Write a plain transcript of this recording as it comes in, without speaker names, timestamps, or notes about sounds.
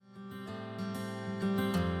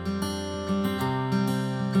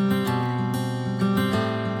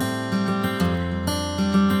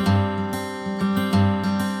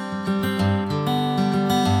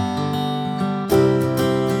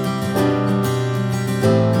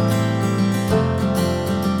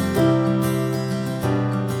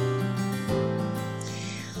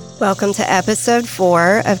Welcome to episode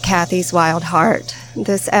 4 of Kathy's Wild Heart.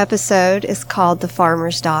 This episode is called The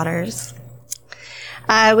Farmer's Daughters.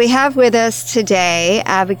 We have with us today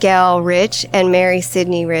Abigail Rich and Mary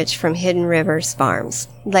Sydney Rich from Hidden Rivers Farms.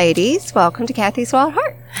 Ladies, welcome to Kathy's Wild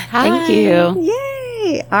Heart. Hi. Thank you.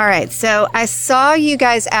 Yay! All right, so I saw you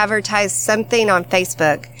guys advertise something on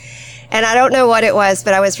Facebook, and I don't know what it was,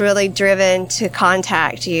 but I was really driven to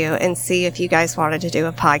contact you and see if you guys wanted to do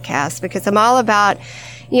a podcast, because I'm all about,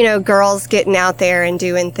 girls getting out there and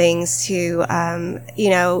doing things to,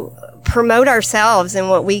 promote ourselves and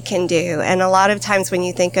what we can do. And a lot of times when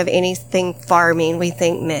you think of anything farming, we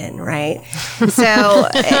think men, right? So,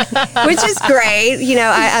 which is great.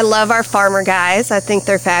 I love our farmer guys. I think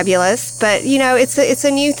they're fabulous. But, it's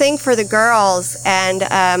a new thing for the girls. And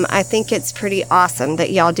I think it's pretty awesome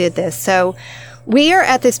that y'all did this. So we are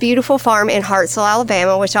at this beautiful farm in Hartselle,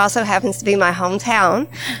 Alabama, which also happens to be my hometown.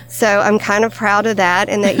 So I'm kind of proud of that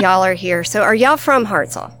and that y'all are here. So are y'all from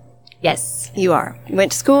Hartselle? Yes. You are. You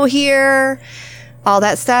went to school here, all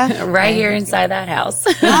that stuff? Right here inside that house.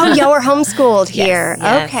 Oh, y'all were homeschooled here.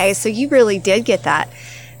 Yes. Okay, so you really did get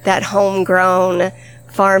that homegrown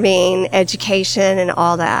farming education and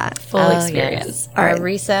all that. Full experience. Yes. Our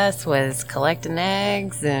recess was collecting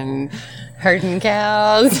eggs and herding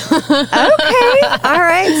cows. Okay. All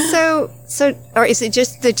right. So, or is it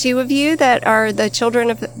just the two of you that are the children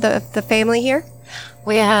of the family here?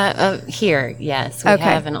 We have, here, yes. We Okay.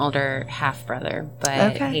 have an older half-brother,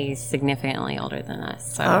 but he's significantly older than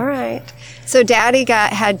us. So. All right. So Daddy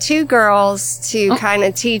had two girls to kind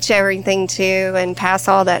of teach everything to and pass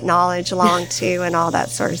all that knowledge along to and all that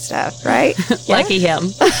sort of stuff, right? Lucky him.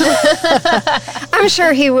 I'm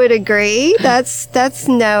sure he would agree. That's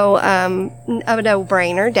a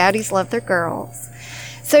no-brainer. Daddies love their girls.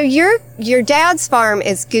 So your dad's farm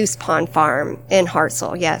is Goose Pond Farm in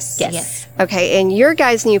Hartselle, yes? Yes. Okay, and your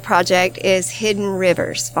guys' new project is Hidden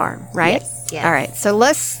Rivers Farm, right? Yes. All right, so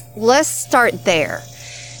let's start there.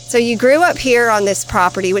 So you grew up here on this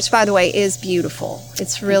property, which, by the way, is beautiful.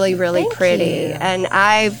 It's really, really pretty. You. And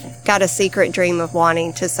I've got a secret dream of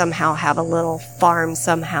wanting to somehow have a little farm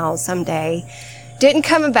someday. Didn't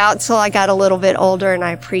come about till I got a little bit older, and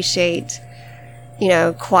I appreciate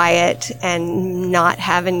quiet and not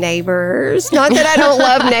having neighbors. Not that I don't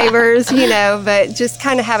love neighbors, but just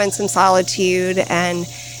kind of having some solitude and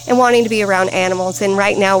wanting to be around animals. And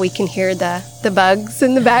right now we can hear the bugs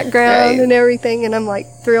in the background and everything, and I'm like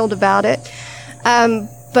thrilled about it.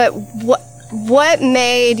 But what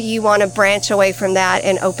made you want to branch away from that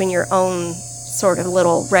and open your own sort of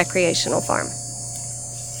little recreational farm?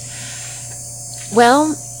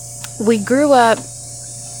 Well, we grew up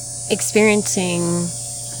experiencing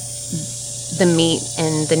the meat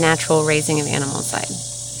and the natural raising of animals side.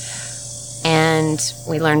 And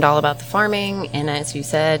we learned all about the farming, and as you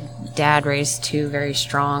said, Dad raised two very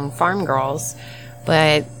strong farm girls,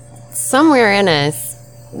 but somewhere in us,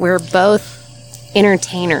 we're both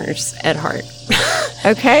entertainers at heart.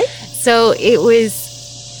 Okay. So it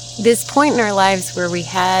was this point in our lives where we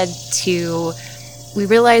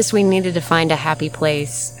realized we needed to find a happy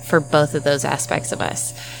place for both of those aspects of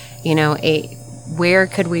us. Where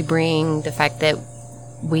could we bring the fact that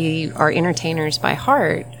we are entertainers by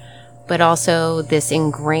heart, but also this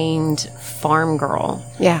ingrained farm girl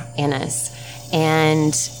in us?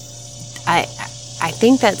 And I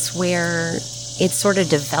think that's where it sort of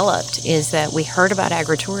developed, is that we heard about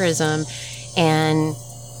agritourism, and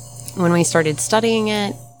when we started studying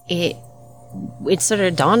it, it sort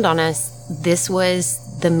of dawned on us this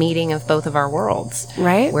was the meeting of both of our worlds,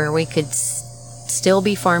 right? Where we could still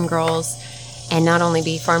be farm girls, and not only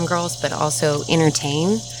be farm girls, but also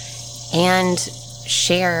entertain and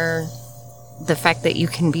share the fact that you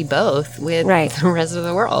can be both with the rest of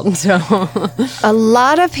the world. So a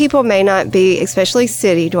lot of people may not be, especially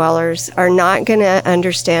city dwellers, are not going to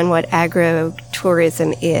understand what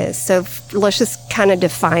agritourism is. So let's just kind of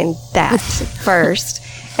define that first.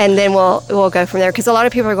 And then we'll go from there, because a lot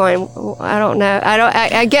of people are going, I don't know.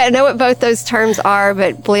 I know what both those terms are,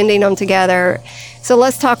 but blending them together. So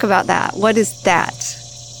let's talk about that. What is that?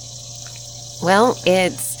 Well,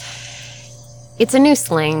 it's a new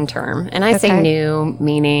slang term, and I say new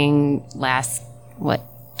meaning last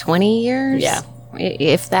 20 years? Yeah,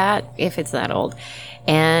 if it's that old.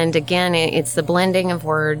 And again, it's the blending of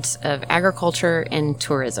words of agriculture and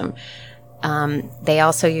tourism. They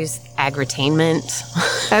also use agritainment.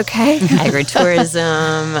 Okay.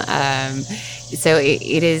 Agritourism. So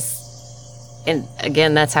it is, and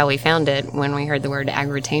again, that's how we found it. When we heard the word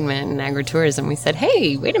agritainment and agritourism, we said,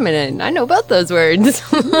 hey, wait a minute, I know both those words.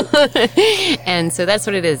 And so that's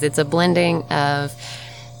what it is. It's a blending of,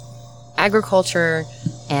 it's sort of developed, is that we heard about agritourism, and not only be farm girls, but also entertain and agriculture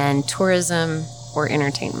and tourism or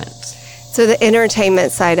entertainment? So the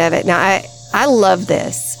entertainment side of it. Now, I love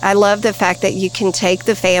this. I love the fact that you can take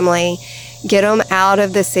the family, get them out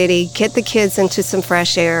of the city, get the kids into some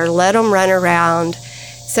fresh air, let them run around.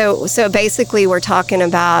 So basically we're talking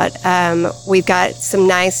about, we've got some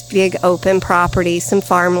nice big open property, some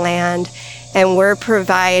farmland, and we're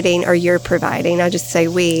providing, or you're providing, I'll just say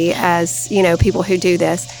we, as, people who do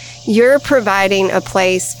this, you're providing a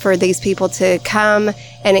place for these people to come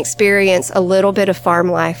and experience a little bit of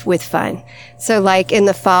farm life with fun. So like in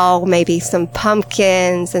the fall, maybe some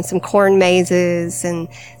pumpkins and some corn mazes and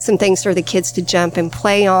some things for the kids to jump and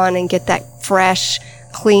play on and get that fresh,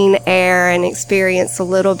 clean air and experience a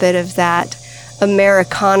little bit of that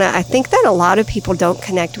Americana. I think that a lot of people don't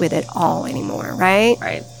connect with it all anymore, right?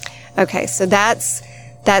 Right. Okay, so that's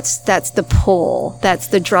the pull. That's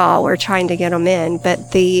the draw. We're trying to get them in.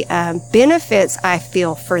 But the benefits I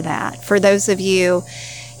feel for that, for those of you,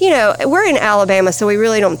 we're in Alabama, so we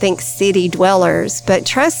really don't think city dwellers. But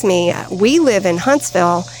trust me, we live in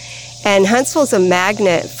Huntsville, and Huntsville's a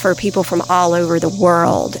magnet for people from all over the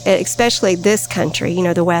world, especially this country,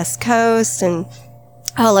 the West Coast and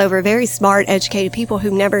all over. Very smart, educated people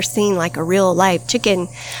who've never seen like a real live chicken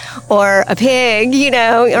or a pig,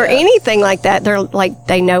 or anything like that. They're like,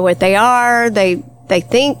 they know what they are. They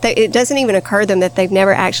think that it doesn't even occur to them that they've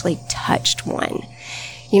never actually touched one,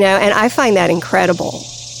 and I find that incredible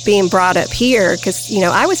being brought up here because,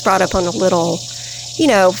 I was brought up on a little,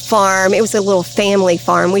 farm. It was a little family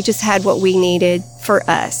farm. We just had what we needed for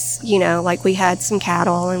us, like we had some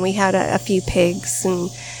cattle and we had a few pigs and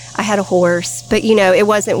I had a horse, but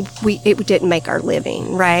it didn't make our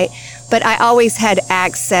living, right? But I always had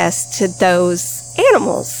access to those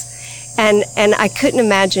animals and I couldn't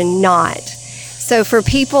imagine not. So for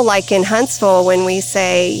people like in Huntsville, when we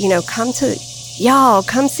say, come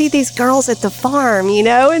see these girls at the farm,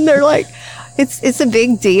 and they're like, it's a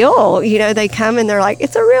big deal. They come and they're like,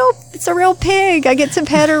 it's a real pig. I get to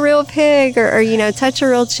pet a real pig or touch a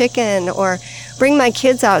real chicken or bring my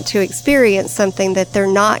kids out to experience something that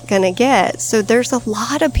they're not going to get. So there's a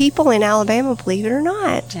lot of people in Alabama, believe it or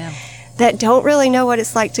not, that don't really know what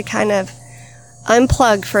it's like to kind of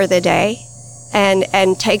unplug for the day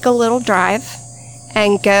and take a little drive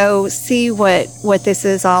and go see what this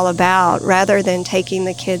is all about rather than taking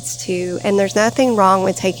the kids to, and there's nothing wrong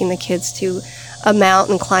with taking the kids to a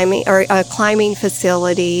mountain climbing or a climbing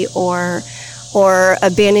facility or a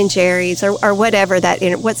Ben and Jerry's or whatever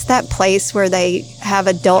what's that place where they have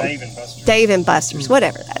adult Dave and Buster's,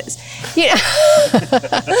 whatever that is.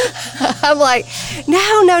 I'm like,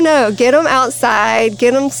 no, get them outside,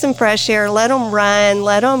 get them some fresh air, let them run,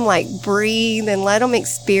 let them like breathe and let them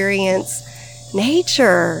experience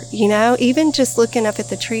nature, even just looking up at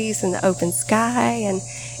the trees and the open sky. And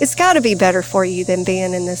it's got to be better for you than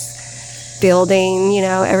being in this building,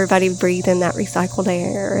 everybody breathing that recycled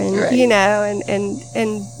air and, right.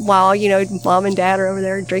 and while, mom and dad are over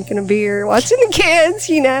there drinking a beer, watching the kids,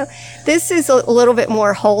 this is a little bit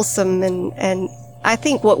more wholesome and I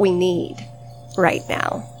think what we need right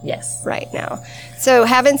now. Yes. Right now. So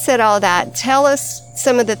having said all that, tell us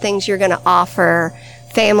some of the things you're going to offer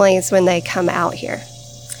families when they come out here.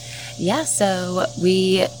 Yeah, so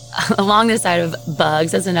we, along the side of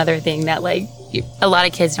bugs, that's another thing that a lot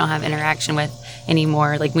of kids don't have interaction with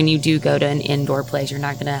anymore. Like when you do go to an indoor place, you're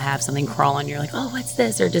not going to have something crawl on you. You're like, oh, what's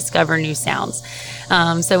this? Or discover new sounds.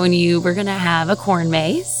 So we're going to have a corn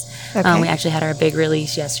maze. Okay. We actually had our big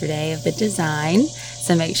release yesterday of the design.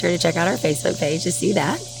 So make sure to check out our Facebook page to see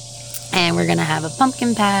that. And we're going to have a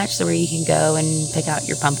pumpkin patch, so where you can go and pick out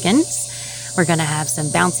your pumpkins. We're going to have some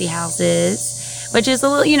bouncy houses, which is a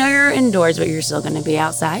little, you're indoors, but you're still going to be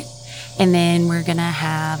outside. And then we're going to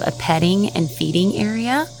have a petting and feeding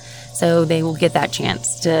area. So they will get that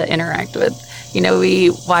chance to interact with, we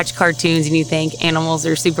watch cartoons and you think animals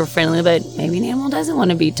are super friendly, but maybe an animal doesn't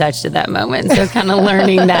want to be touched at that moment. So kind of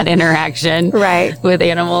learning that interaction right. with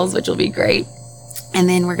animals, which will be great. And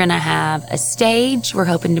then we're going to have a stage. We're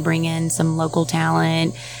hoping to bring in some local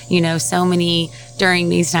talent. So many during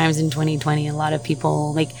these times in 2020, a lot of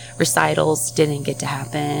people recitals didn't get to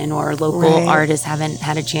happen or local right. artists haven't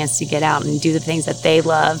had a chance to get out and do the things that they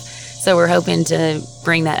love. So we're hoping to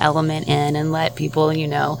bring that element in and let people,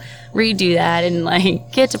 redo that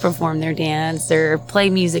and get to perform their dance or play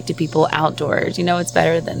music to people outdoors. It's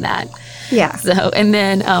better than that. Yeah. So, and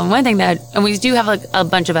then one thing and we do have a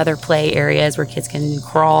bunch of other play areas where kids can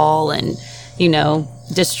crawl and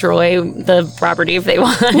destroy the property if they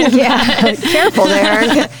want. Yeah, careful there.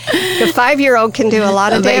 The 5-year-old can do a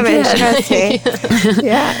lot of damage. Trust me.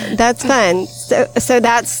 Yeah, that's fun. So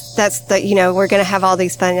that's the we're going to have all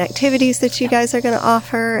these fun activities that you guys are going to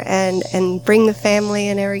offer and bring the family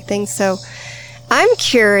and everything. So I'm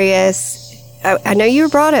curious. I know you were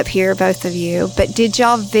brought up here, both of you, but did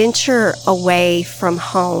y'all venture away from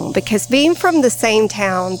home? Because being from the same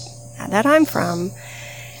town that I'm from,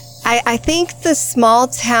 I think the small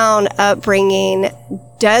town upbringing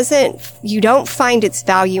you don't find its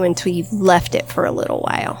value until you've left it for a little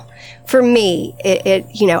while. For me,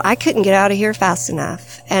 I couldn't get out of here fast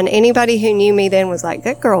enough. And anybody who knew me then was like,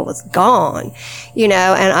 that girl was gone, and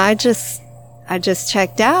I just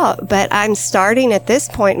checked out. But I'm starting at this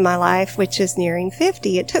point in my life, which is nearing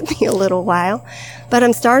 50. It took me a little while, but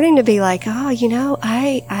I'm starting to be like,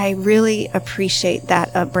 I really appreciate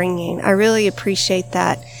that upbringing. I really appreciate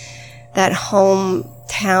that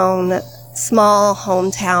hometown, small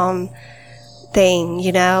hometown thing,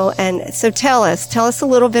 and so tell us a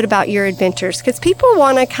little bit about your adventures, because people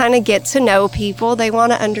want to kind of get to know people. They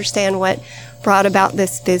want to understand what brought about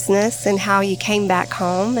this business and how you came back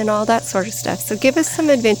home and all that sort of stuff. So give us some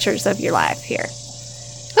adventures of your life here.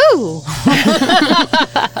 Ooh.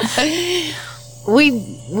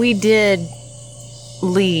 We did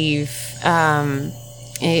leave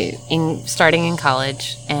starting in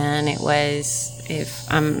college, and it was, if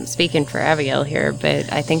I'm speaking for Abigail here,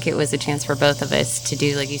 but I think it was a chance for both of us to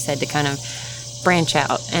do, like you said, to kind of branch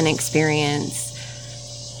out and experience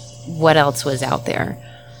what else was out there.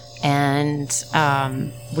 And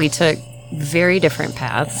we took very different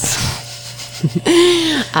paths.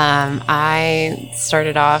 I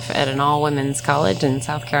started off at an all-women's college in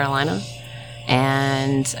South Carolina,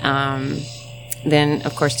 and then,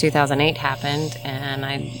 of course, 2008 happened, and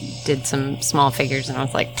I did some small figures, and I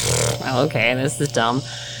was like, oh, okay, this is dumb.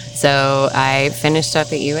 So I finished up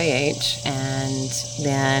at UAH, and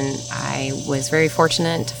then I was very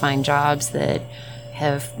fortunate to find jobs that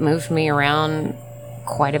have moved me around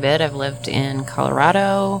quite a bit. I've lived in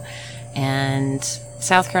Colorado and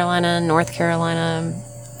South Carolina, North Carolina,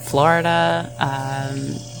 Florida,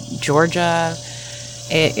 Georgia.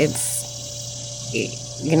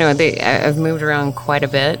 I've moved around quite a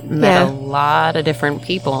bit, met a lot of different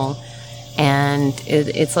people, and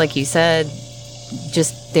it's like you said,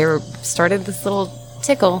 just there started this little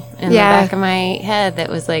tickle in the back of my head that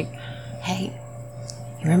was like, hey,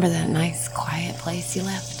 you remember that nice quiet place you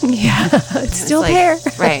left? Yeah, it's still there.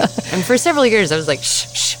 Right. And for several years I was like, shh,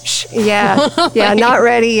 shh, shh. Yeah, not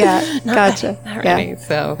ready yet. Gotcha. Not ready.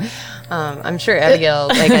 So I'm sure Abigail,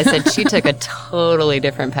 like I said, she took a totally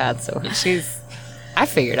different path. So I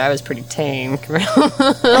figured I was pretty tame.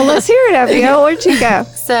 Well, let's hear it, Abigail. Where'd you go?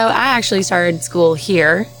 So I actually started school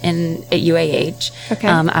here at UAH. Okay.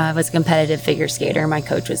 I was a competitive figure skater. My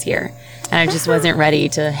coach was here. And I just wasn't ready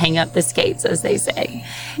to hang up the skates, as they say.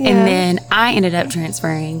 Yeah. And then I ended up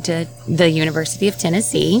transferring to the University of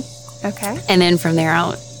Tennessee. Okay. And then from there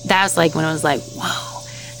out, that was like when I was like, whoa,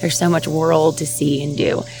 there's so much world to see and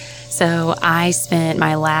do. So I spent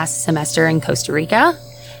my last semester in Costa Rica.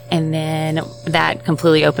 And then that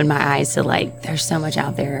completely opened my eyes to like, there's so much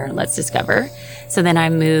out there. Let's discover. So then I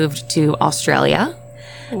moved to Australia.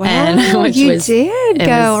 Wow, you did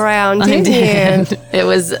go around, didn't you? It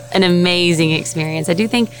was an amazing experience. I do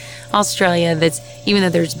think Australia, even though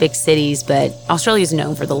there's big cities, but Australia is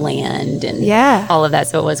known for the land and all of that.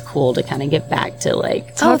 So it was cool to kind of get back to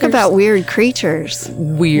like... Talk about weird creatures.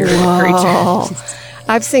 Weird creatures.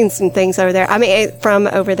 I've seen some things over there. I mean, from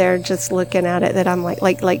over there, just looking at it, that I'm like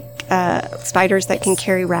spiders that can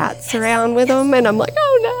carry rats around with them. And I'm like,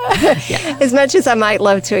 oh no. Yeah. As much as I might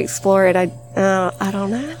love to explore it, I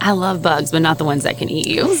don't know. I love bugs, but not the ones that can eat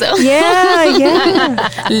you. So Yeah.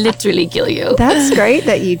 Literally kill you. That's great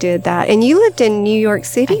that you did that. And you lived in New York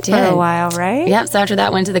City for a while, right? Yep. So after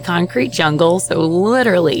that, went to the concrete jungle. So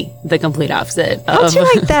literally the complete opposite. How'd you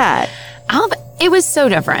like that? It was so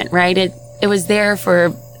different, right? It was there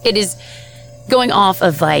it is going off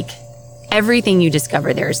of like everything you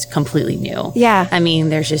discover there is completely new. Yeah. I mean,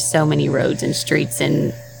 there's just so many roads and streets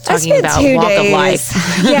and talking about walk of life.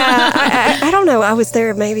 Yeah. I don't know. I was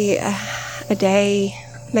there maybe a day,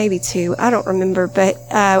 maybe two. I don't remember, but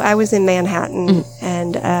I was in Manhattan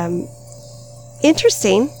and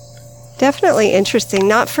interesting. Definitely interesting.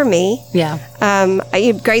 Not for me. Yeah.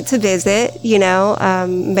 Great to visit,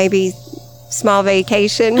 maybe small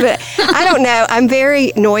vacation, but I don't know. I'm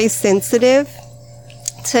very noise sensitive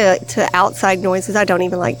to outside noises. I don't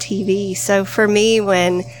even like TV. So for me,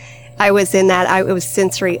 when I was in that, it was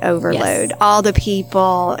sensory overload. Yes. All the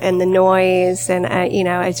people and the noise, and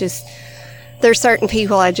there's certain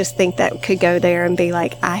people I just think that could go there and be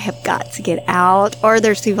like, I have got to get out. Or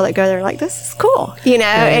there's people that go there like, this is cool. You know,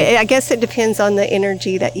 I guess it depends on the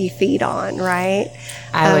energy that you feed on, right?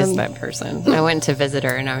 I was that person. I went to visit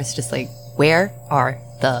her and I was just like, where are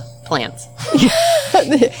the plants?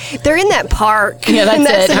 They're in that park. Yeah,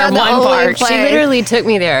 that's it. Her about the one only park. place. She literally took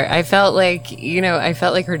me there. I felt like, I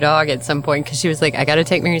felt like her dog at some point because she was like, I got to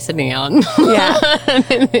take Mary Sydney out. Yeah.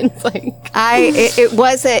 And it's like,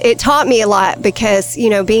 it taught me a lot because,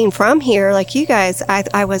 being from here, like you guys,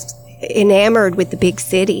 I was enamored with the big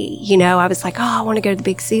city. I was like, I want to go to the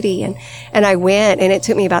big city. And I went, and it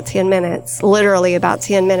took me about 10 minutes, literally about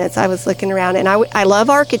 10 minutes. I was looking around, and I love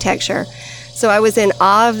architecture. So I was in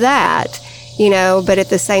awe of that, but at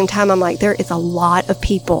the same time, I'm like, there is a lot of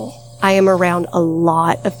people. I am around a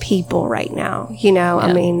lot of people right now,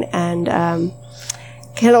 I mean, and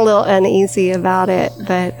get a little uneasy about it.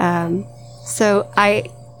 But so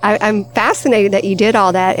I'm fascinated that you did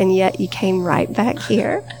all that, and yet you came right back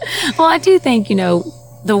here. Well, I do think,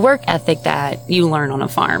 the work ethic that you learn on a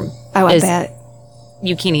farm. Oh, I bet.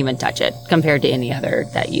 You can't even touch it compared to any other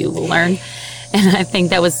that you will learn. And I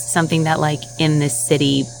think that was something that, like, in this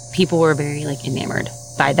city, people were very, like, enamored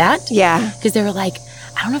by that. Yeah. Because they were like,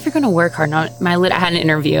 I don't know if you're going to work hard. I had an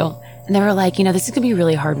interview, and they were like, this is going to be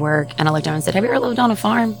really hard work. And I looked down and said, have you ever lived on a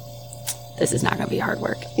farm? This is not going to be hard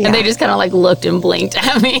work. Yeah. And they just kind of, like, looked and blinked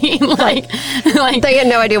at me. like they had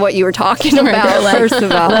no idea what you were talking about, like, first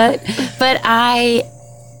of all. But I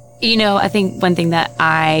think one thing that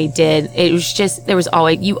I did, it was just,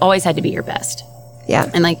 you always had to be your best. Yeah.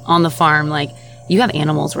 And, like, on the farm, like, you have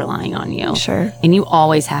animals relying on you. Sure. And you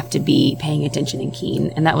always have to be paying attention and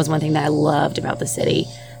keen. And that was one thing that I loved about the city.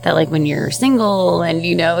 That, like, when you're single and,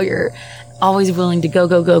 you're always willing to go,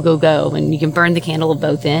 and you can burn the candle at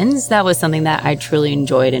both ends, that was something that I truly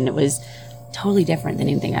enjoyed. And it was totally different than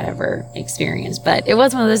anything I'd ever experienced. But it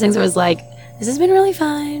was one of those things that was like, this has been really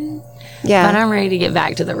fun. Yeah. But I'm ready to get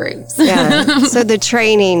back to the roots. Yeah. So the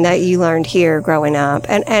training that you learned here growing up,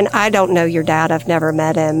 and I don't know your dad, I've never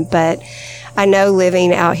met him, but I know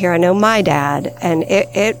living out here, I know my dad, and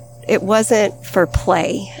it wasn't for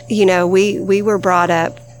play. We were brought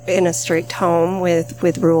up in a strict home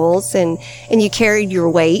with rules, and you carried your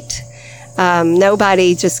weight.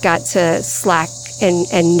 Nobody just got to slack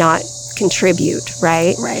and not contribute,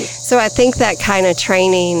 right? Right. So I think that kind of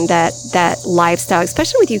training, that lifestyle,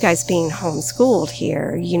 especially with you guys being homeschooled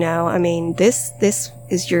here, I mean, this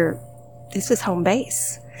is home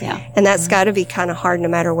base. Yeah. And that's got to be kind of hard no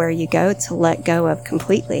matter where you go to let go of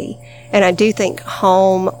completely. And I do think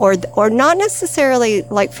home, or not necessarily,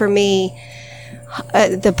 like for me,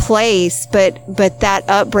 the place, but that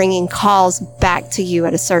upbringing calls back to you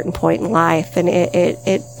at a certain point in life, and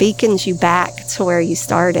it beacons you back to where you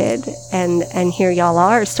started, and here y'all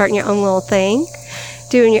are starting your own little thing,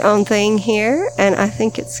 doing your own thing here, and I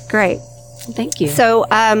think it's great. Thank you. So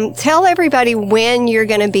tell everybody when you're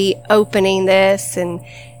going to be opening this, and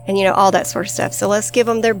all that sort of stuff. So let's give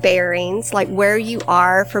them their bearings, like where you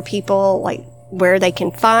are for people, like where they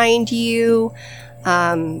can find you,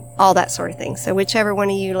 all that sort of thing. So whichever one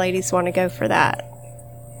of you ladies want to go for that.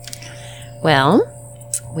 Well,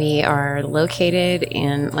 we are located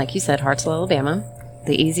in, like you said, Hartselle, Alabama.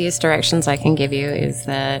 The easiest directions I can give you is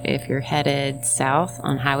that if you're headed south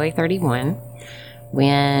on Highway 31,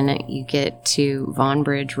 when you get to Vaughn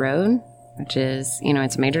Bridge Road, which is,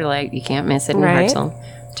 it's a major light, you can't miss it in Right. Hartselle.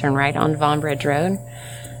 Turn right on Vaughn Bridge Road,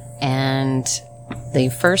 and the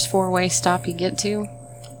first four-way stop you get to,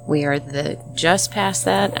 we are just past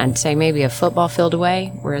that. I'd say maybe a football field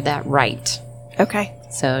away. We're that right. Okay.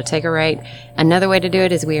 So take a right. Another way to do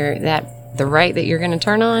it is the right that you're going to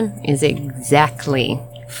turn on is exactly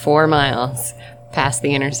 4 miles past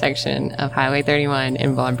the intersection of Highway 31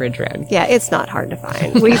 and Vaughn Bridge Road. Yeah, it's not hard to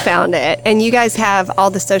find. We found it. And you guys have all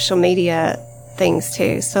the social media things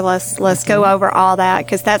too. So let's go over all that,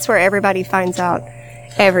 because that's where everybody finds out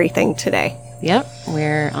everything today. Yep.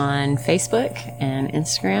 We're on Facebook and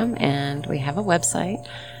Instagram, and we have a website.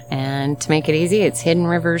 And to make it easy, it's Hidden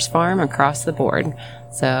Rivers Farm across the board.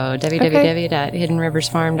 So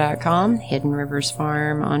www.hiddenriversfarm.com, Hidden Rivers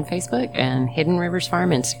Farm on Facebook, and Hidden Rivers Farm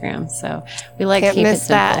Instagram. So we like Can't to keep miss it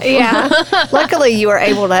simple. that. Yeah. Luckily, you were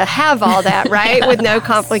able to have all that, right? With no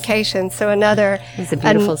complications. So It's a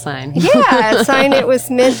beautiful sign. Yeah, a sign it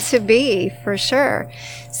was meant to be, for sure.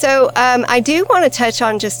 So I do want to touch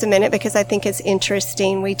on just a minute, because I think it's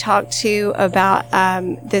interesting. We talked too about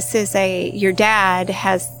your dad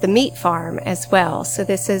has the meat farm as well. So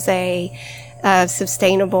this is a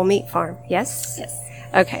sustainable meat farm. Yes? Yes.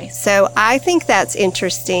 Okay, so I think that's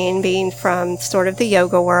interesting, being from sort of the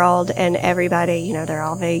yoga world, and everybody, you know, they're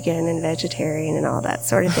all vegan and vegetarian and all that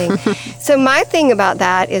sort of thing. So my thing about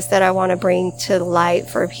that is that I want to bring to light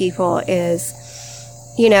for people is,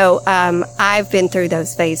 you know, I've been through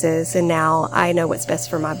those phases, and now I know what's best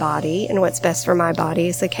for my body, and what's best for my body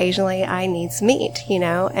is occasionally I need some meat, you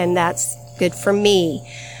know, and that's good for me.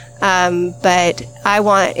 But I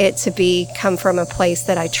want it to come from a place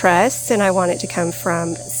that I trust, and I want it to come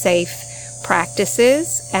from safe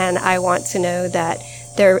practices, and I want to know that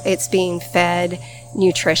it's being fed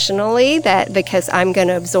nutritionally, that because I'm going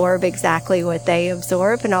to absorb exactly what they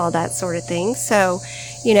absorb and all that sort of thing. So,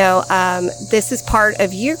 you know, this is part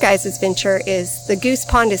of your guys' venture. Is the Goose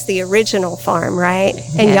Pond is the original farm, right?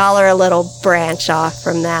 Yes. And y'all are a little branch off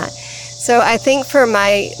from that. So I think for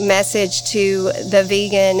my message to the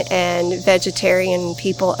vegan and vegetarian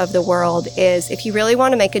people of the world is, if you really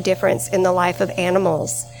want to make a difference in the life of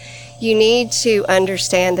animals, you need to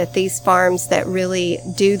understand that these farms that really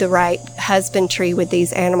do the right husbandry with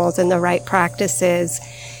these animals and the right practices,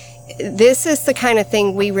 this is the kind of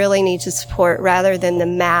thing we really need to support, rather than the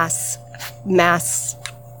mass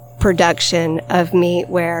production of meat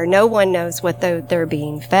where no one knows what they're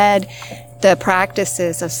being fed. The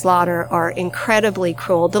practices of slaughter are incredibly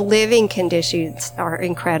cruel. The living conditions are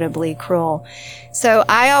incredibly cruel. So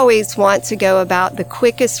I always want to go about the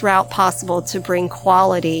quickest route possible to bring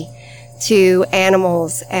quality to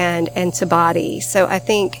animals and to body. So I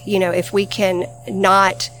think, you know, if we can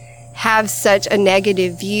not have such a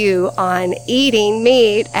negative view on eating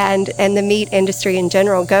meat and the meat industry in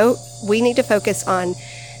general, we need to focus on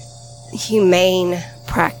humane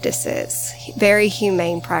practices, very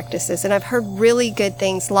humane practices. And I've heard really good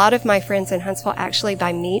things. A lot of my friends in Huntsville actually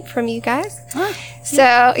buy meat from you guys.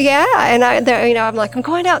 So yeah, and I'm like, I'm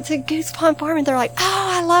going out to Goose Pond Farm, and they're like, oh,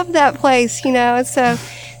 I love that place, you know. So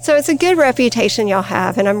it's a good reputation y'all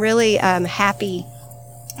have, and I'm really happy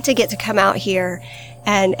to get to come out here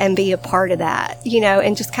and be a part of that, you know,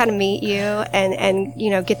 and just kind of meet you and you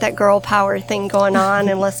know, get that girl power thing going on,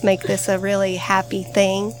 and let's make this a really happy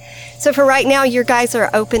thing. So for right now, your guys are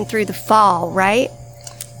open through the fall, right?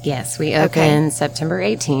 Yes, we open September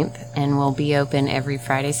 18th, and we'll be open every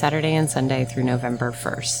Friday, Saturday, and Sunday through November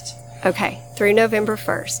 1st. Okay, through November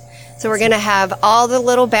 1st. So we're going to have all the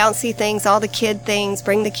little bouncy things, all the kid things,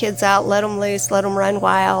 bring the kids out, let them loose, let them run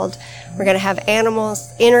wild. We're going to have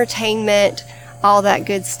animals, entertainment, all that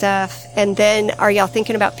good stuff. And then are y'all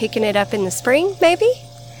thinking about picking it up in the spring, maybe?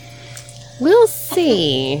 We'll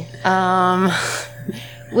see.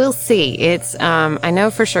 We'll see. It's, I know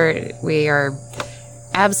for sure we're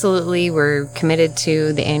committed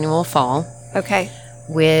to the annual fall. Okay.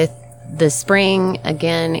 With the spring,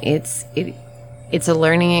 again, it's a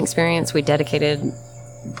learning experience. We dedicated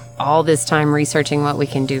all this time researching what we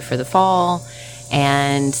can do for the fall.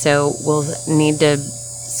 And so we'll need to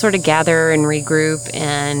sort of gather and regroup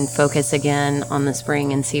and focus again on the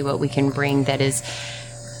spring and see what we can bring that is,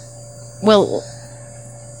 well,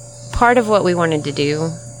 part of what we wanted to do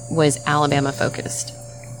was Alabama focused.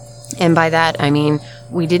 And by that, I mean,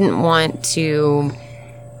 we didn't want to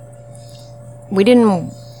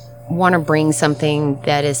bring something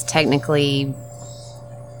that is technically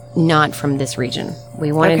not from this region.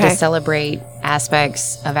 We wanted to celebrate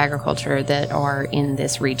aspects of agriculture that are in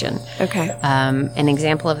this region. Okay. An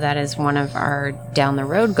example of that is one of our down the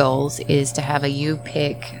road goals is to have a You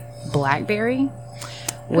Pick blackberry,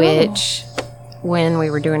 which when we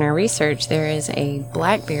were doing our research, there is a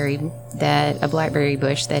blackberry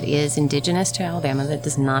bush that is indigenous to Alabama that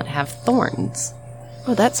does not have thorns.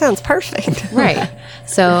 Well, that sounds perfect. Right.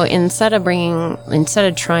 So instead of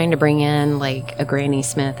trying to bring in like a Granny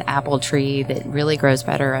Smith apple tree that really grows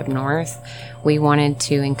better up north, we wanted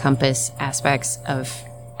to encompass aspects of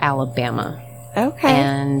Alabama. Okay.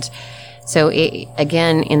 And so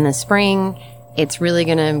again, in the spring, it's really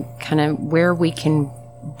going to kind of where we can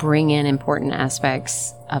bring in important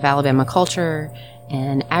aspects of Alabama culture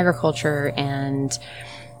and agriculture, and,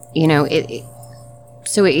 you know,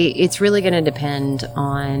 it's really going to depend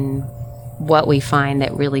on what we find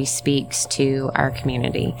that really speaks to our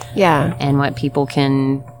community. Yeah. And what people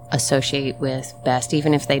can associate with best,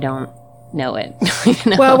 even if they don't know it.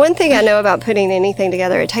 You know? Well, one thing I know about putting anything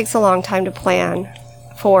together, it takes a long time to plan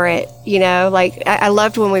for it. You know, like I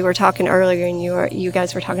loved when we were talking earlier and you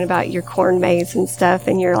guys were talking about your corn maze and stuff,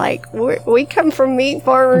 and you're like, we come from meat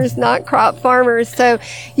farmers, not crop farmers. So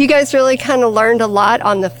you guys really kind of learned a lot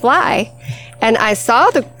on the fly. And I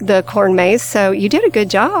saw the corn maze, so you did a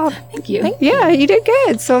good job. Thank you. Yeah, you did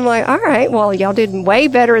good. So I'm like, all right, well, y'all did way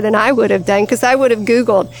better than I would have done, because I would have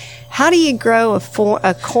Googled, how do you grow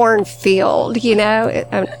a cornfield? You know,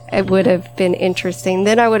 it would have been interesting.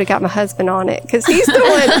 Then I would have got my husband on it, because he's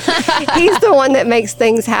the one that makes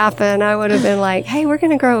things happen. I would have been like, hey, we're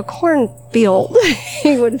going to grow a cornfield.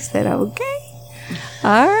 He would have said, okay.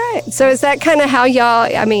 All right. So is that kind of how y'all,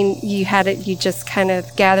 I mean, you just kind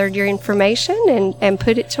of gathered your information and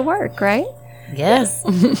put it to work, right? Yes.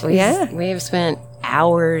 Yeah. We have spent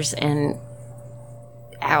hours and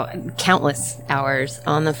countless hours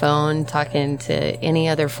on the phone talking to any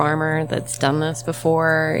other farmer that's done this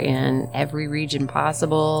before in every region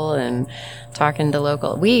possible, and talking to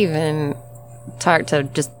local. We even talked to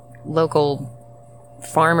just local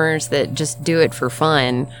farmers that just do it for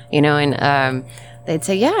fun, you know, and they'd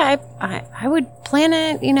say, yeah, I would plant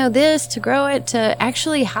it, you know, this to grow it to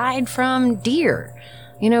actually hide from deer,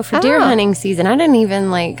 you know, for deer hunting season. I didn't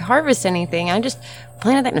even like harvest anything. I just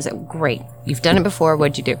planted that, and I said, great, you've done it before.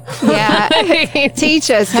 What'd you do? Yeah. Teach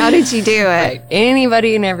us. How did you do it? Right.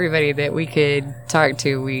 Anybody and everybody that we could talk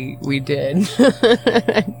to, we did.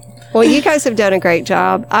 Well, you guys have done a great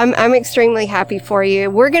job. I'm extremely happy for you.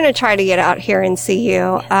 We're going to try to get out here and see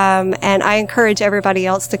you. And I encourage everybody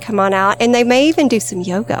else to come on out. And they may even do some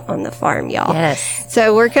yoga on the farm, y'all. Yes.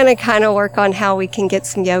 So we're going to kind of work on how we can get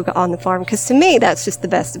some yoga on the farm. Because to me, that's just the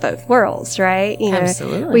best of both worlds, right? You know,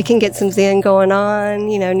 absolutely. We can get some Zen going on,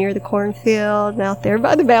 you know, near the cornfield and out there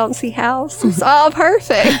by the bouncy house. It's all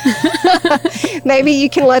perfect. Maybe you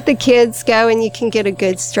can let the kids go and you can get a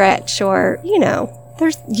good stretch, or, you know,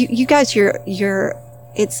 there's you guys,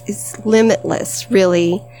 it's limitless,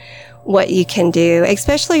 really, what you can do,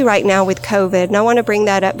 especially right now with COVID. And I want to bring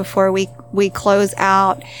that up before we close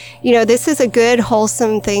out. You know, this is a good,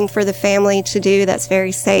 wholesome thing for the family to do that's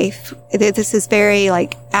very safe. This is very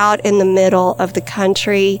like out in the middle of the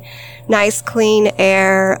country, nice, clean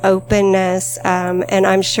air, openness. And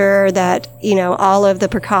I'm sure that, you know, all of the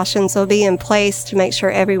precautions will be in place to make sure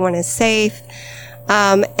everyone is safe.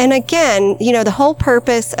 And again, you know, the whole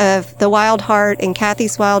purpose of the Wild Heart and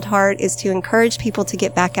Kathy's Wild Heart is to encourage people to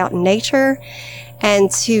get back out in nature and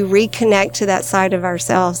to reconnect to that side of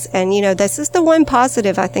ourselves. And, you know, this is the one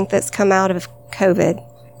positive I think that's come out of COVID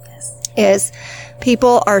is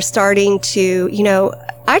people are starting to, you know,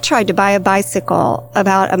 I tried to buy a bicycle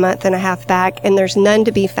about a month and a half back, and there's none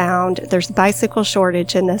to be found. There's a bicycle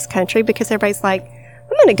shortage in this country because everybody's like,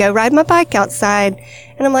 I'm going to go ride my bike outside.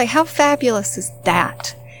 And I'm like, how fabulous is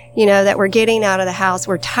that? You know, that we're getting out of the house.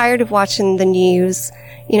 We're tired of watching the news.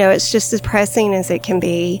 You know, it's just as depressing as it can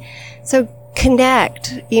be. So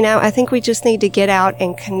connect. You know, I think we just need to get out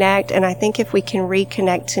and connect. And I think if we can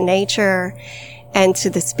reconnect to nature and to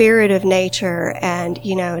the spirit of nature and,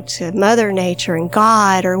 you know, to Mother Nature and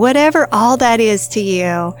God or whatever all that is to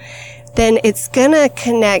you, then it's going to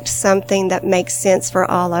connect something that makes sense for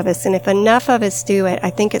all of us. And if enough of us do it, I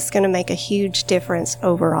think it's going to make a huge difference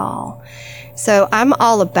overall. So I'm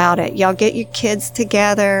all about it. Y'all get your kids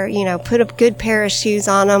together, you know, put a good pair of shoes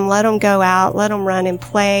on them, let them go out, let them run and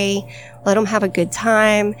play, let them have a good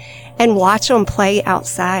time, and watch them play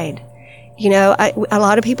outside. You know, a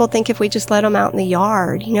lot of people think if we just let them out in the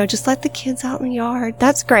yard, you know, just let the kids out in the yard.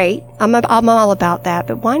 That's great. I'm all about that.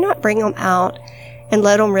 But why not bring them out and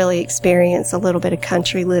let them really experience a little bit of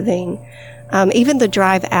country living? Even the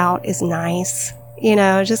drive out is nice. You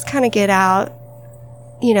know, just kind of get out,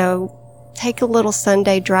 you know, take a little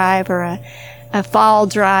Sunday drive or a fall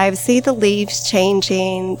drive, see the leaves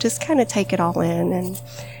changing, just kind of take it all in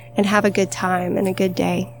and have a good time and a good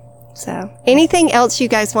day. So anything else you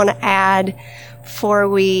guys want to add before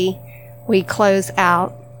we close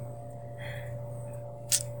out?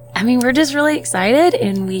 I mean, we're just really excited,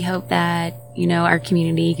 and we hope that, you know, our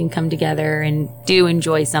community can come together and do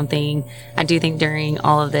enjoy something. I do think during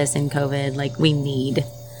all of this and COVID, like we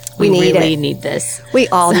really need this. We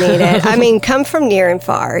all need it. I mean, come from near and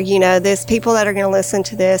far. You know, there's people that are going to listen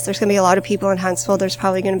to this. There's going to be a lot of people in Huntsville. There's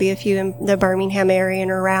probably going to be a few in the Birmingham area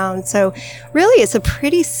and around. So really, it's a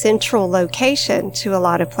pretty central location to a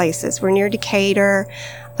lot of places. We're near Decatur.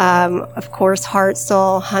 Of course,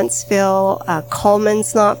 Hartselle, Huntsville,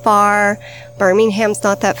 Coleman's not far. Birmingham's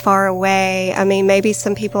not that far away. I mean, maybe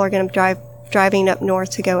some people are going to drive driving up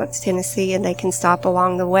north to go up to Tennessee, and they can stop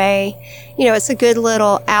along the way. You know, it's a good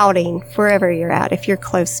little outing wherever you're at if you're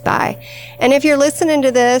close by. And if you're listening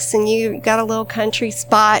to this and you got a little country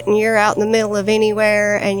spot and you're out in the middle of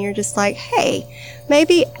anywhere and you're just like, hey,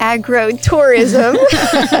 maybe agro-tourism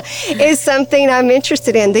is something I'm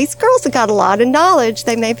interested in. These girls have got a lot of knowledge.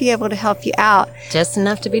 They may be able to help you out. Just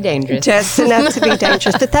enough to be dangerous. Just enough to be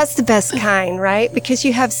dangerous. But that's the best kind, right? Because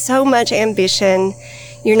you have so much ambition.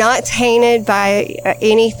 You're not tainted by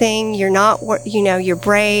anything. You're not, you know, you're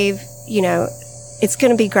brave. You know, it's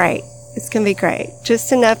going to be great. It's going to be great.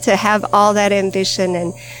 Just enough to have all that ambition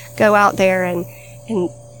and go out there and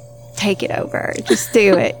take it over. Just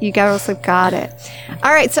do it. You girls have got it.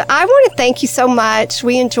 All right. So I want to thank you so much.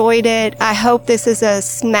 We enjoyed it. I hope this is a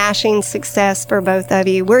smashing success for both of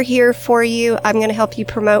you. We're here for you. I'm going to help you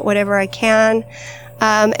promote whatever I can.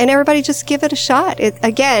 And everybody just give it a shot.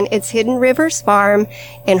 It's Hidden Rivers Farm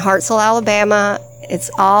in Hartselle, Alabama. It's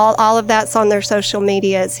all of that's on their social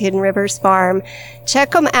media. It's Hidden Rivers Farm.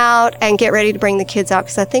 Check them out and get ready to bring the kids out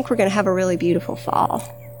because I think we're going to have a really beautiful fall.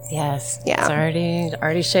 Yes. Yeah. It's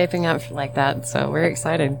already shaping up like that. So we're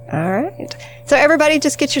excited. All right. So everybody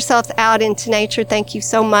just get yourselves out into nature. Thank you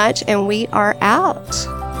so much. And we are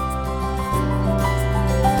out.